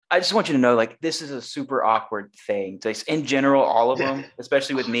I just want you to know, like, this is a super awkward thing. Just in general, all of them,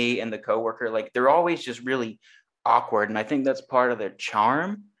 especially with me and the coworker, like, they're always just really awkward, and I think that's part of their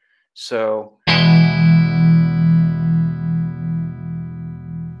charm. So,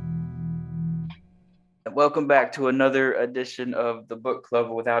 welcome back to another edition of the book club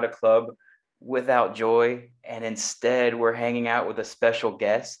without a club, without joy, and instead we're hanging out with a special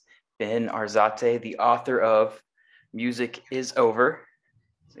guest, Ben Arzate, the author of Music is Over.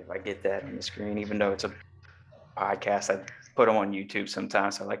 See if I get that on the screen, even though it's a podcast. I put them on YouTube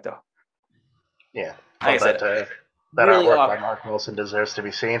sometimes. So I like to, Yeah, like I thought said, that really artwork by awkward. Mark Wilson deserves to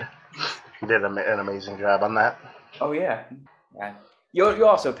be seen. He did an amazing job on that. Oh yeah, yeah. You'll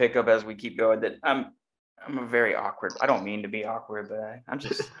also pick up as we keep going that I'm a very awkward. I don't mean to be awkward, but I'm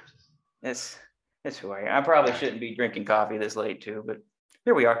just it's it's who I am. I probably shouldn't be drinking coffee this late too, but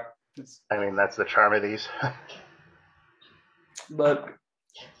here we are. I mean, that's the charm of these. But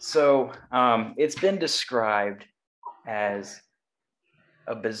so it's been described as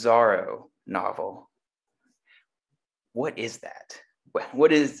a bizarro novel. What is that?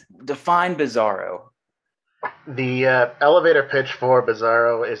 What is define bizarro? The elevator pitch for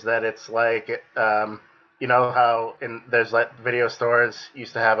Bizarro is that it's like, you know how there's like video stores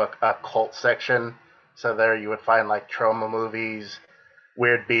used to have a cult section, so there you would find like trauma movies,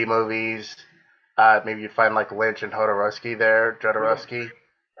 weird B movies. Maybe you'd find like Lynch and Jodorowsky there, Yeah. Jodorowsky,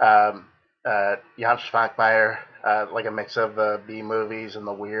 Jan Schwankmeyer, like a mix of the B movies and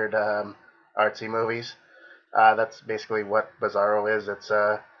the weird artsy movies. That's basically what Bizarro is. It's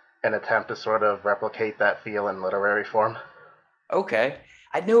an attempt to sort of replicate that feel in literary form. Okay.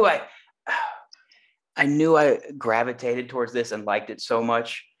 I knew I I knew I gravitated towards this and liked it so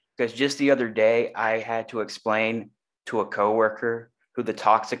much because just the other day I had to explain to a coworker who the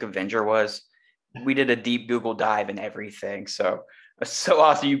Toxic Avenger was. We did a deep Google dive and everything. So it's so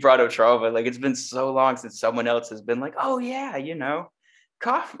awesome you brought up Trova. Like it's been so long since someone else has been like, oh yeah,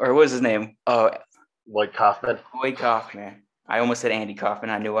 Kauf or what was his name? Oh, Lloyd Kaufman. Boy Kaufman. I almost said Andy Kaufman.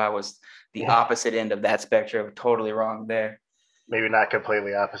 I knew I was the Yeah. opposite end of that spectrum. Totally wrong there. Maybe not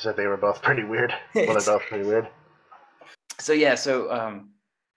completely opposite. They were both pretty weird. Well, they're It's both pretty weird. so yeah. So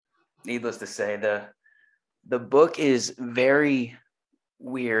needless to say, the book is very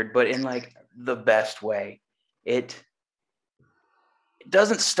weird, but in like the best way. It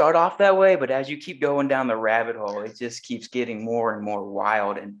doesn't start off that way, but as you keep going down the rabbit hole, it just keeps getting more and more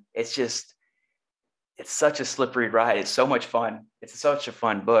wild, and it's such a slippery ride. It's so much fun. It's such a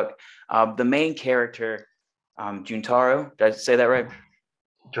fun book. The main character, Juntaro, did I say that right?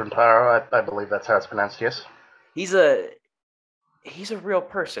 Juntaro, I believe that's how it's pronounced. Yes. He's a he's a real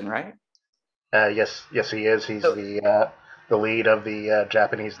person, right? Yes, he is. He's So the lead of the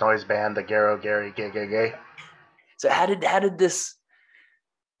Japanese noise band, the Garo Gary Gay Gay Gay. so how did this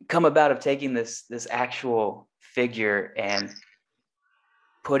come about of taking this actual figure and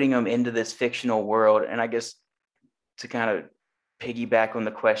putting him into this fictional world? And I guess to kind of piggyback on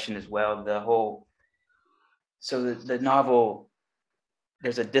the question as well, the novel,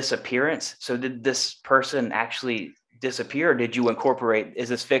 there's a disappearance. So did this person actually disappear, or did you incorporate? Is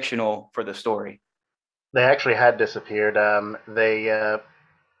this fictional for the story? They actually had disappeared. They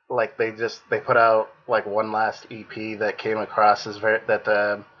put out like one last EP that came across as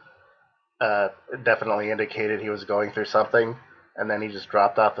that uh, definitely indicated he was going through something, and then he just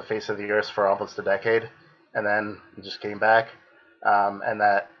dropped off the face of the earth for almost a decade, and then he just came back, and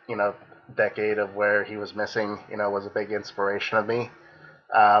that decade of where he was missing, was a big inspiration of me.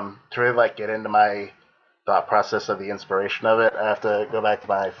 To really like get into my thought process of the inspiration of it, I have to go back to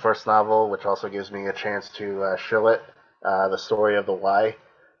my first novel, which also gives me a chance to shill it, The Story of the Why.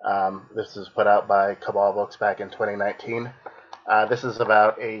 This was put out by Cabal Books back in 2019. This is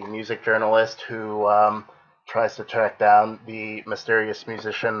about a music journalist who tries to track down the mysterious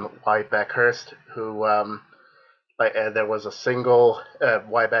musician Y. Beckhurst, who there was a single.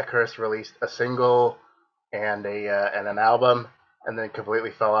 Y. Beckhurst released a single and an album, and then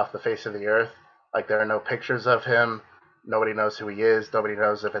completely fell off the face of the earth. Like there are no pictures of him. Nobody knows who he is. Nobody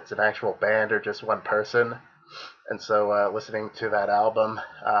knows if it's an actual band or just one person. And so, listening to that album,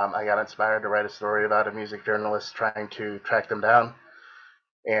 I got inspired to write a story about a music journalist trying to track them down.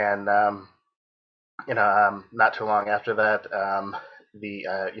 And not too long after that,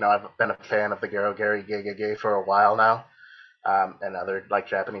 I've been a fan of the Garo Gary Gay Gay Gay for a while now, and other like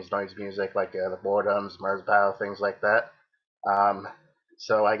Japanese noise music, like the Boredoms, Merzbow, things like that. Um,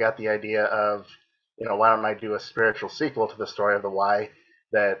 so I got the idea of, why don't I do a spiritual sequel to the story of the Why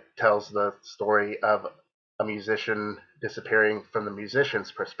that tells the story of a musician disappearing from the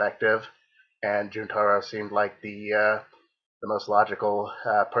musician's perspective, and Juntaro seemed like the most logical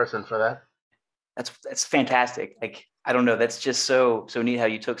person for that. That's fantastic. Like I don't know, that's just so neat how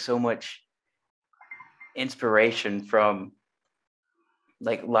you took so much inspiration from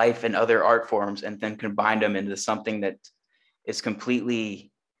like life and other art forms and then combined them into something that is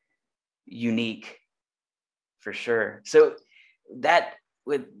completely unique for sure. So that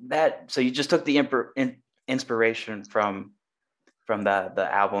with that, so you just took the inspiration from the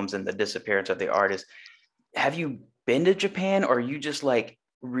albums and the disappearance of the artist. Have you been to Japan, or are you just like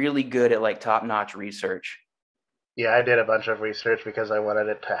really good at like top notch research? Yeah, I did a bunch of research because I wanted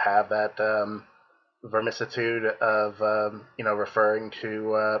it to have that vermicitude of referring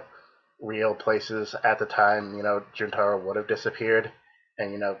to real places at the time Juntaro would have disappeared,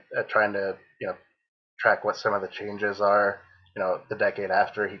 and trying to track what some of the changes are the decade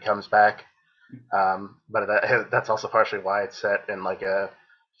after he comes back. But that's also partially why it's set in like a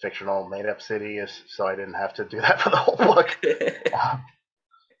fictional made up city, is so I didn't have to do that for the whole book.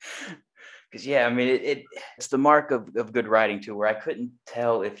 Because yeah, I mean it's the mark of good writing too, where I couldn't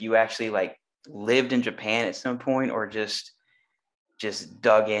tell if you actually like lived in Japan at some point or just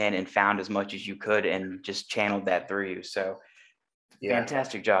dug in and found as much as you could and just channeled that through you. So Yeah,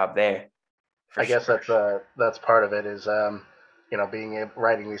 fantastic job there for I guess sure. that's part of it, is being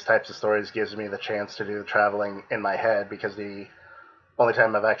writing these types of stories gives me the chance to do the traveling in my head, because the only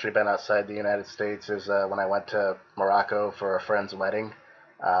time I've actually been outside the United States is when I went to Morocco for a friend's wedding.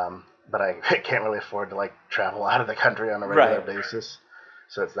 But I can't really afford to like travel out of the country on a regular Right. basis,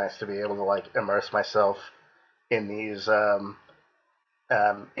 so it's nice to be able to like immerse myself in these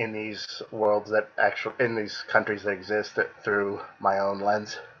worlds that actually in these countries that exist through my own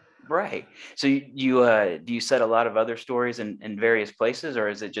lens. Right. So you do you set a lot of other stories in various places, or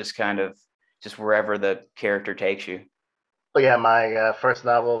is it just kind of just wherever the character takes you? But yeah, my first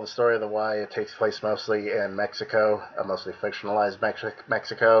novel, The Story of the Why, it takes place mostly in Mexico, mostly fictionalized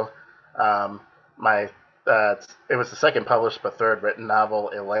Mexico. Um, my it was the second published but third written novel,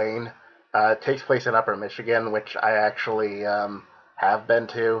 Elaine. It takes place in Upper Michigan, which I actually have been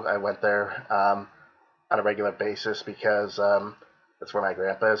to. I went there on a regular basis because that's where my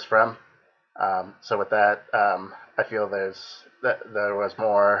grandpa is from. So with that, I feel there was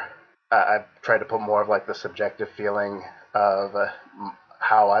more. I've tried to put more of like the subjective feeling of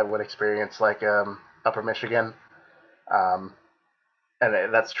how I would experience like Upper Michigan, um,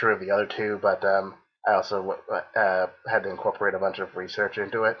 and that's true of the other two. But I also had to incorporate a bunch of research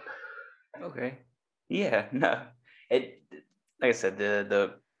into it. Okay. Yeah, no. It like I said,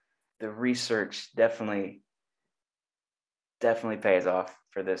 the research definitely pays off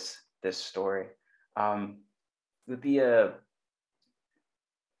for this story. Um with the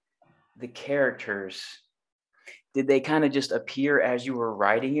characters, did they kind of just appear as you were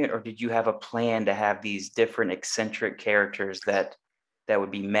writing it, or did you have a plan to have these different eccentric characters that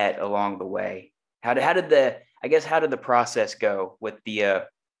would be met along the way? How did the I guess how did the process go with the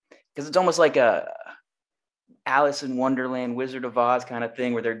because it's almost like a Alice in Wonderland, Wizard of Oz kind of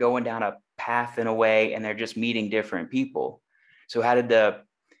thing where they're going down a path in a way and they're just meeting different people. So how did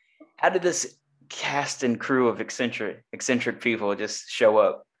this cast and crew of eccentric people just show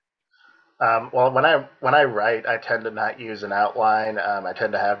up? Well, when I write, I tend to not use an outline. I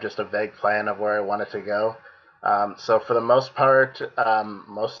tend to have just a vague plan of where I want it to go. So for the most part,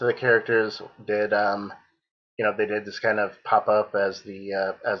 most of the characters did they did just kind of pop up as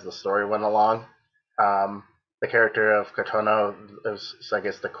the story went along. Um, the character of Kotono, was, I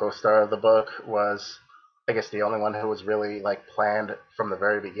guess, the co-star of the book, was, I guess, the only one who was really like planned from the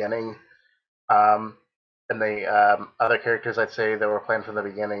very beginning. Um, and the other characters I'd say that were planned from the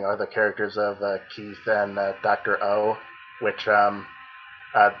beginning are the characters of Keith and Dr. O, which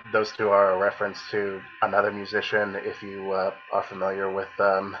those two are a reference to another musician. If you are familiar with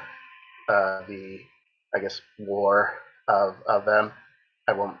the, I guess, war of them.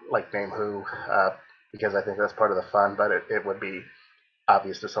 I won't like name who because I think that's part of the fun, but it would be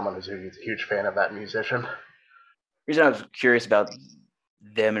obvious to someone who's a huge fan of that musician. The reason I was curious about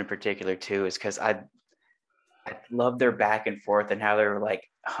them in particular too is because I love their back and forth and how they were like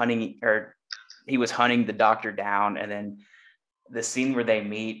hunting or he was hunting the doctor down and then the scene where they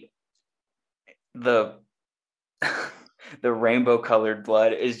meet the the rainbow colored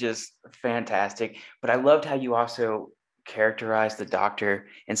blood is just fantastic. But I loved how you also characterized the doctor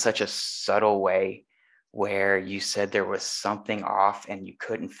in such a subtle way where you said there was something off and you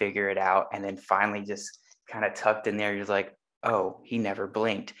couldn't figure it out. And then finally just kind of tucked in there, you're like, oh, he never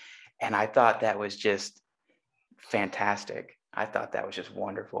blinked. And I thought that was just fantastic. I thought that was just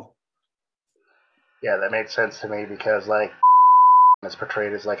wonderful. Yeah, that made sense to me because like is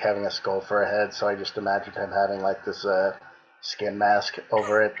portrayed as like having a skull for a head, so I just imagined him having like this. skin mask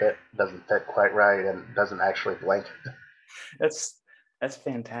over it that doesn't fit quite right and doesn't actually blink. That's that's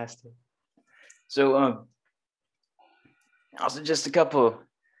fantastic. So also just a couple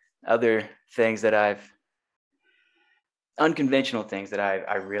other things that I've unconventional things that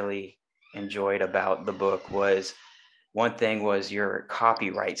I really enjoyed about the book was one thing was your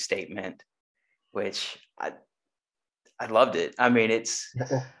copyright statement, which I loved it. I mean, it's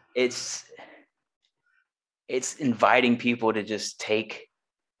it's inviting people to just take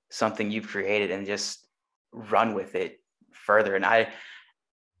something you've created and just run with it further. And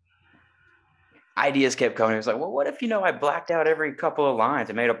ideas kept coming. It was like, well, what if, I blacked out every couple of lines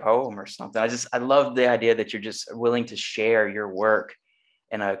and made a poem or something? I love the idea that you're just willing to share your work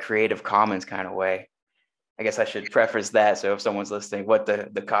in a Creative Commons kind of way. I guess I should preface that. So if someone's listening, what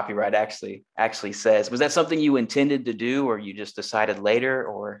the copyright actually says. Was that something you intended to do, or you just decided later,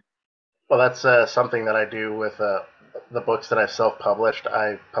 or? Well, that's something that I do with the books that I've self-published.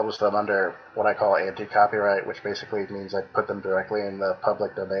 I publish them under what I call anti-copyright, which basically means I put them directly in the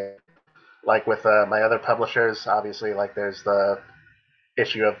public domain. Like with my other publishers, obviously, like there's the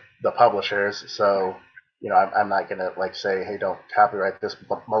issue of the publishers. So, I'm not gonna like say, hey, don't copyright this.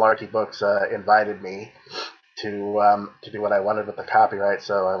 Malarkey Books invited me to do what I wanted with the copyright,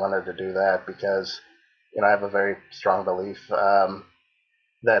 so I wanted to do that because I have a very strong belief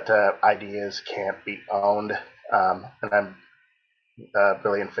that ideas can't be owned, and I'm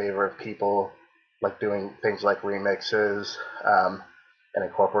really in favor of people like doing things like remixes and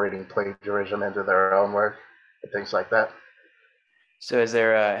incorporating plagiarism into their own work and things like that. So is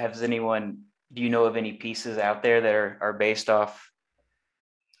there has anyone do you know of any pieces out there that are based off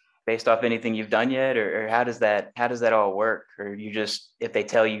anything you've done yet, or how does that all work? Or you just, if they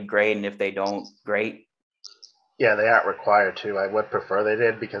tell you, great, and if they don't, great? Yeah, they aren't required to. I would prefer they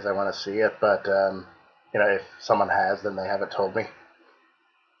did because I want to see it, but if someone has, then they haven't told me.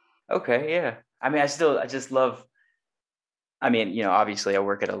 Okay, yeah. I mean, I just love. I mean, obviously I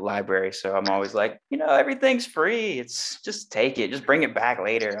work at a library, so I'm always like, everything's free. It's just take it, just bring it back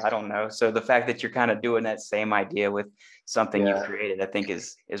later. I don't know. So the fact that you're kind of doing that same idea with something you've Yeah, created, I think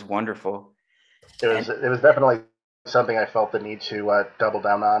is wonderful. it And was it was definitely something I felt the need to double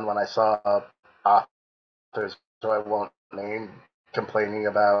down on when I saw authors who I won't name complaining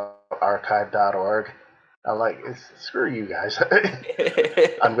about archive.org. I'm like, screw you guys.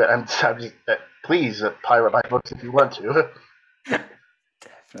 I'm just please pirate my books if you want to.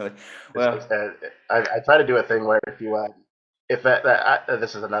 definitely. It's Well, like I try to do a thing where if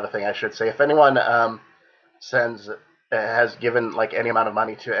this is another thing I should say. If anyone sends has given like any amount of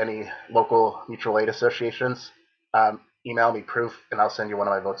money to any local mutual aid associations, email me proof and I'll send you one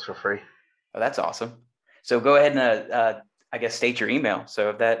of my books for free. that's awesome. So go ahead and I guess state your email. So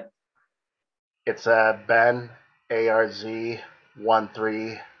if that It's Ben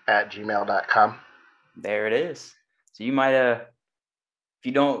ARZ13 at gmail.com. there it is. So you might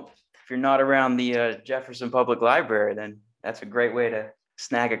if you're not around the Jefferson Public Library, then that's a great way to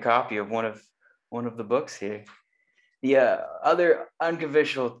snag a copy of one of the books here. The other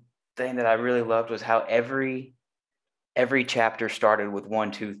unconventional thing that I really loved was how every chapter started with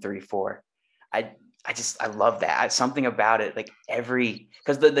 1, 2, 3, 4. I I love that. Something about it, like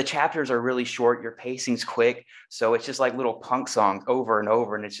because the chapters are really short, your pacing's quick, so it's just like little punk songs over and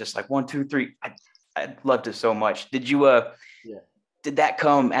over, and it's just like 1, 2, 3. I loved it so much. Yeah. Did that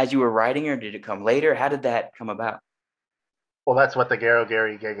come as you were writing, or did it come later? How did that come about? Well, that's what the Garo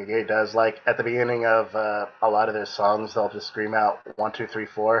Gary Gay Gay Gay does. Like at the beginning of a lot of their songs, they'll just scream out 1, 2, 3,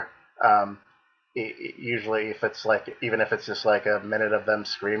 4. Um, Usually, if it's like even if it's just like a minute of them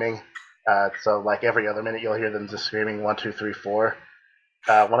screaming, so like every other minute you'll hear them just screaming 1, 2, 3, 4.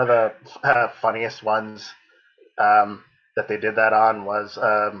 One of the funniest ones that they did that on was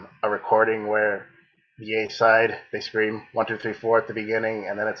a recording where the A side they scream 1, 2, 3, 4 at the beginning,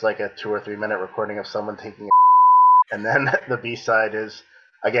 and then it's like a 2 or 3 minute recording of someone taking and then the B side is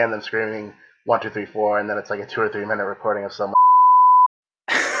again them screaming 1, 2, 3, 4, and then it's like a 2 or 3 minute recording of someone.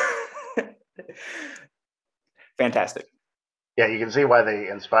 Fantastic. Yeah, you can see why they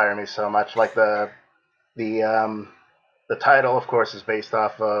inspire me so much. Like the the title, of course, is based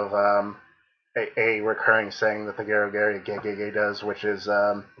off of a recurring saying that the Garo Gary Gay Gay Gay does, which is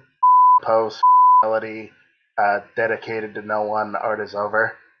post melody dedicated to no one, art is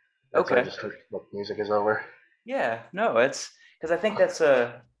over. And so Okay. just like music is over. Yeah. No, it's because I think that's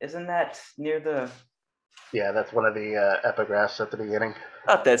isn't that near the? Yeah, that's one of the epigraphs at the beginning.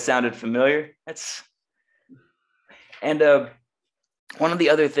 Thought that sounded familiar. That's and one of the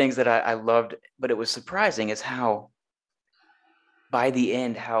other things that I loved, but it was surprising, is how by the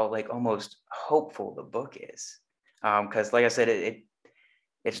end, how like almost hopeful the book is. Because like I said,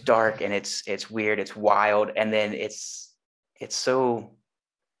 it's dark and it's weird, it's wild, and then it's so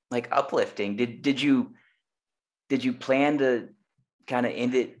like uplifting. Did you plan to kind of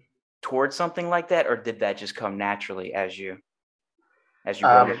end it towards something like that, or did that just come naturally as you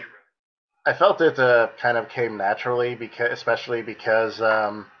wrote it? Um, I felt it kind of came naturally, because especially because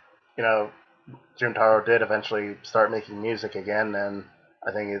you know Juntaro did eventually start making music again, and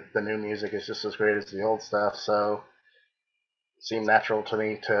I think the new music is just as great as the old stuff. So it seemed natural to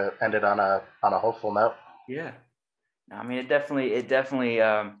me to end it on a hopeful note. Yeah. I mean, it definitely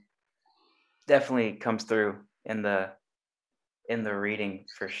comes through in the reading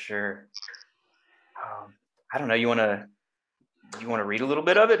for sure. Um, I don't know. You want to read a little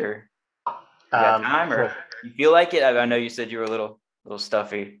bit of it, or you got time, or Sure, you feel like it? I know you said you were a little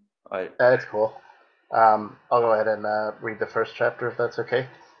stuffy, but that's cool. I'll go ahead and read the first chapter if that's okay.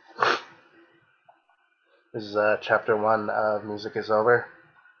 This is chapter one of Music is Over.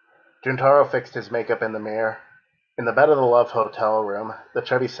 Juntaro fixed his makeup in the mirror. In the bed of the Love Hotel room, the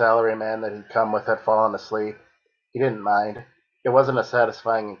chubby salaryman that he'd come with had fallen asleep. He didn't mind. It wasn't a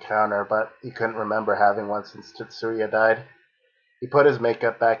satisfying encounter, but he couldn't remember having one since Tetsuya died. He put his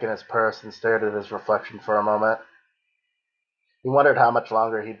makeup back in his purse and stared at his reflection for a moment. He wondered how much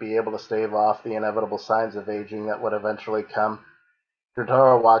longer he'd be able to stave off the inevitable signs of aging that would eventually come.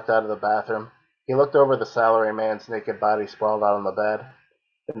 Juntaro walked out of the bathroom. He looked over the salaryman's naked body sprawled out on the bed.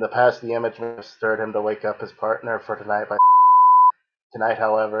 In the past, the image may have stirred him to wake up his partner for tonight by tonight,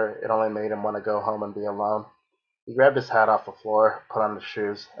 however, it only made him want to go home and be alone. He grabbed his hat off the floor, put on his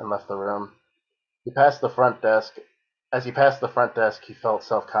shoes, and left the room. He passed the front desk. As he passed the front desk, he felt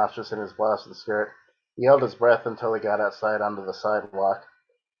self-conscious in his blouse and skirt. He held his breath until he got outside onto the sidewalk.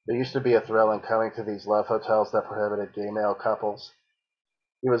 There used to be a thrill in coming to these love hotels that prohibited gay male couples.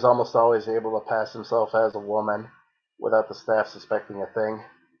 He was almost always able to pass himself as a woman without the staff suspecting a thing.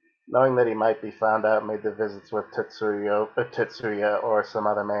 Knowing that he might be found out made the visits with Tetsuya or some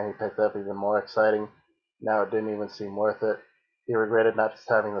other man he picked up even more exciting. Now it didn't even seem worth it. He regretted not just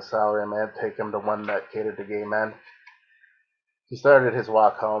having the salaryman take him to one that catered to gay men. He started his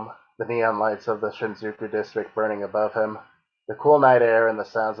walk home, the neon lights of the Shinjuku district burning above him. The cool night air and the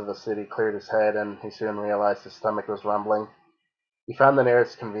sounds of the city cleared his head, and he soon realized his stomach was rumbling. He found the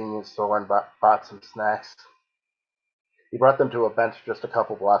nearest convenience store and bought some snacks. He brought them to a bench just a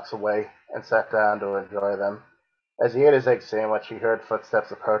couple blocks away and sat down to enjoy them. As he ate his egg sandwich, he heard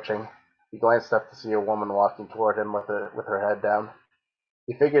footsteps approaching. He glanced up to see a woman walking toward him with her head down.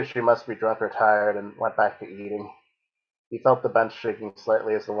 He figured she must be drunk or tired and went back to eating. He felt the bench shaking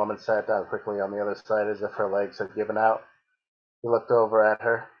slightly as the woman sat down quickly on the other side as if her legs had given out. He looked over at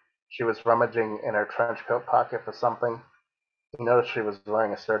her. She was rummaging in her trench coat pocket for something. He noticed she was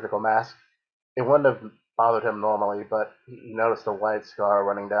wearing a surgical mask. It wouldn't have bothered him normally, but he noticed a wide scar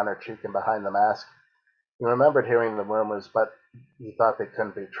running down her cheek and behind the mask. He remembered hearing the rumors, but he thought they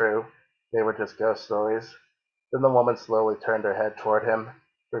couldn't be true. They were just ghost stories. Then the woman slowly turned her head toward him.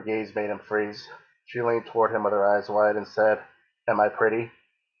 Her gaze made him freeze. She leaned toward him with her eyes wide and said, "Am I pretty?"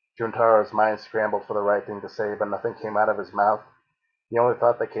 Juntaro's mind scrambled for the right thing to say, but nothing came out of his mouth. The only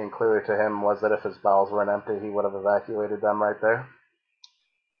thought that came clearly to him was that if his bowels weren't empty, he would have evacuated them right there.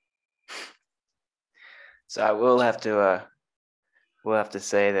 so I will have to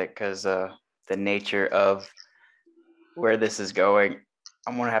say that because the nature of where this is going,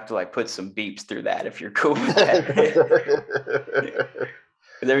 I'm gonna have to like put some beeps through that if you're cool with that.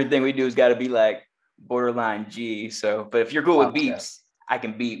 Because everything we do has got to be like borderline G. So, but if you're cool with Yeah. beeps, I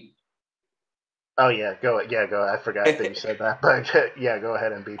can beep. Oh yeah, go. Yeah, go. I forgot that you said that, but yeah, go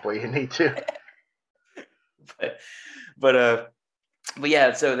ahead and beep what you need to. but but uh but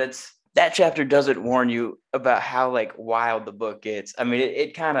yeah, so that chapter doesn't warn you about how like wild the book gets. I mean,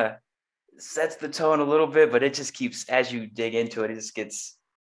 it kind of sets the tone a little bit, but it just keeps, as you dig into it, it just gets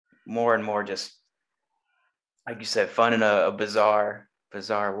more and more just like you said, fun in a bizarre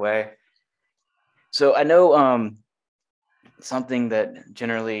way. So I know something that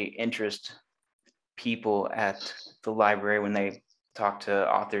generally interests people at the library when they talk to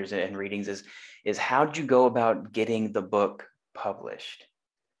authors and readings is how did you go about getting the book published?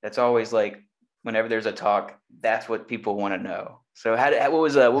 That's always like whenever there's a talk, that's what people want to know. So what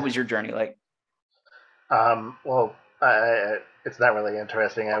was your journey like? Well, it's not really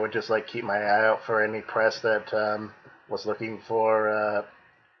interesting. I would just like keep my eye out for any press that was looking for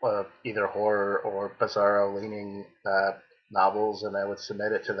either horror or bizarro leaning novels, and I would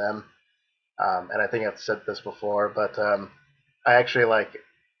submit it to them. And I think I've said this before, but I actually like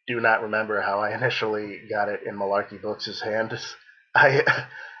do not remember how I initially got it in Malarkey Books' hands. I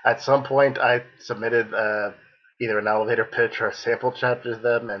at some point I submitted either an elevator pitch or a sample chat to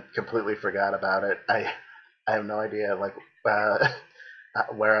them and completely forgot about it. I have no idea like uh,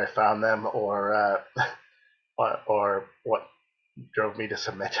 where I found them or what drove me to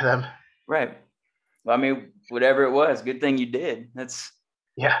submit to them. Right. Well, I mean, whatever it was, good thing you did. That's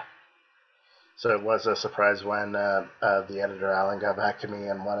Yeah. So it was a surprise when the editor Alan got back to me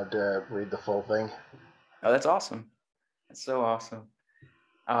and wanted to read the full thing. oh, that's awesome. That's so awesome.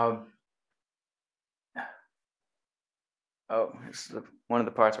 Um, oh, this is one of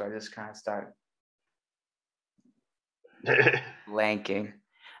the parts where I just kind of start blanking.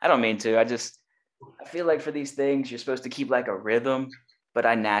 I don't mean to. I feel like for these things, you're supposed to keep like a rhythm, but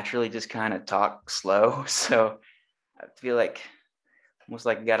I naturally just kind of talk slow. So I feel like almost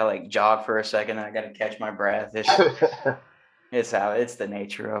like I gotta like jog for a second and I gotta catch my breath. It's the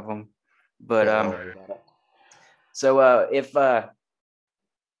nature of them. But Yeah, don't worry about it. so if so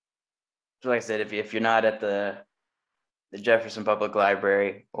like I said, if you're not at the Jefferson Public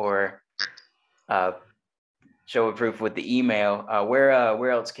Library or uh, show of proof with the email,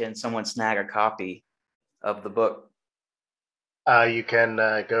 where else can someone snag a copy of the book? You can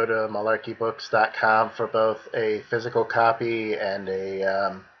go to malarkeybooks.com for both a physical copy and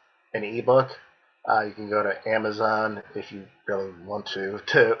an ebook. You can go to Amazon if you really want to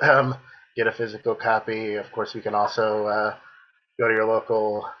get a physical copy. Of course, you can also go to your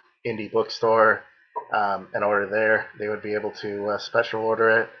local indie bookstore and order there. They would be able to special order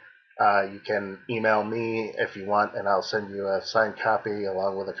it. You can email me if you want, and I'll send you a signed copy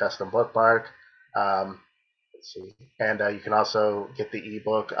along with a custom bookmark. Um, let's see. And you can also get the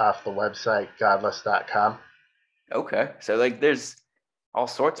ebook off the website godless.com. Okay, so like there's all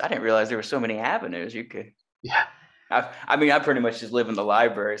sorts. I didn't realize there were so many avenues you could. Yeah. I mean, I pretty much just live in the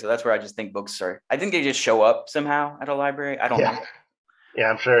library, so that's where I just think books are. I think they just show up somehow at a library. I don't Yeah. know. Yeah,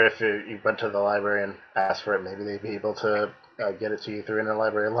 I'm sure if you went to the library and asked for it, maybe they'd be able to get it to you through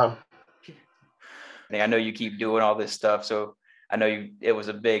interlibrary loan. I know you keep doing all this stuff, so I know you. It's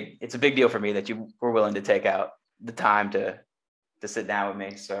a big deal for me that you were willing to take out the time to sit down with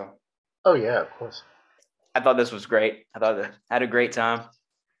me. So Oh, yeah, of course. I thought this was great. I had a great time.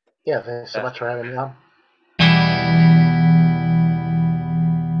 Yeah, thanks so much for having me on.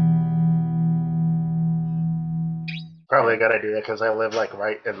 Probably a good idea because I live like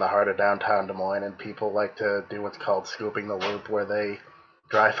right in the heart of downtown Des Moines, and people like to do what's called scooping the loop, where they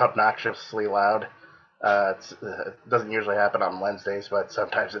drive obnoxiously loud. It doesn't usually happen on Wednesdays, but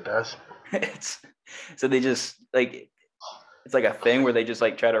sometimes it does. It's so they just like it's like a thing where they just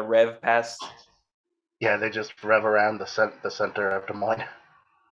like try to rev past. Yeah, they just rev around the center of Des Moines.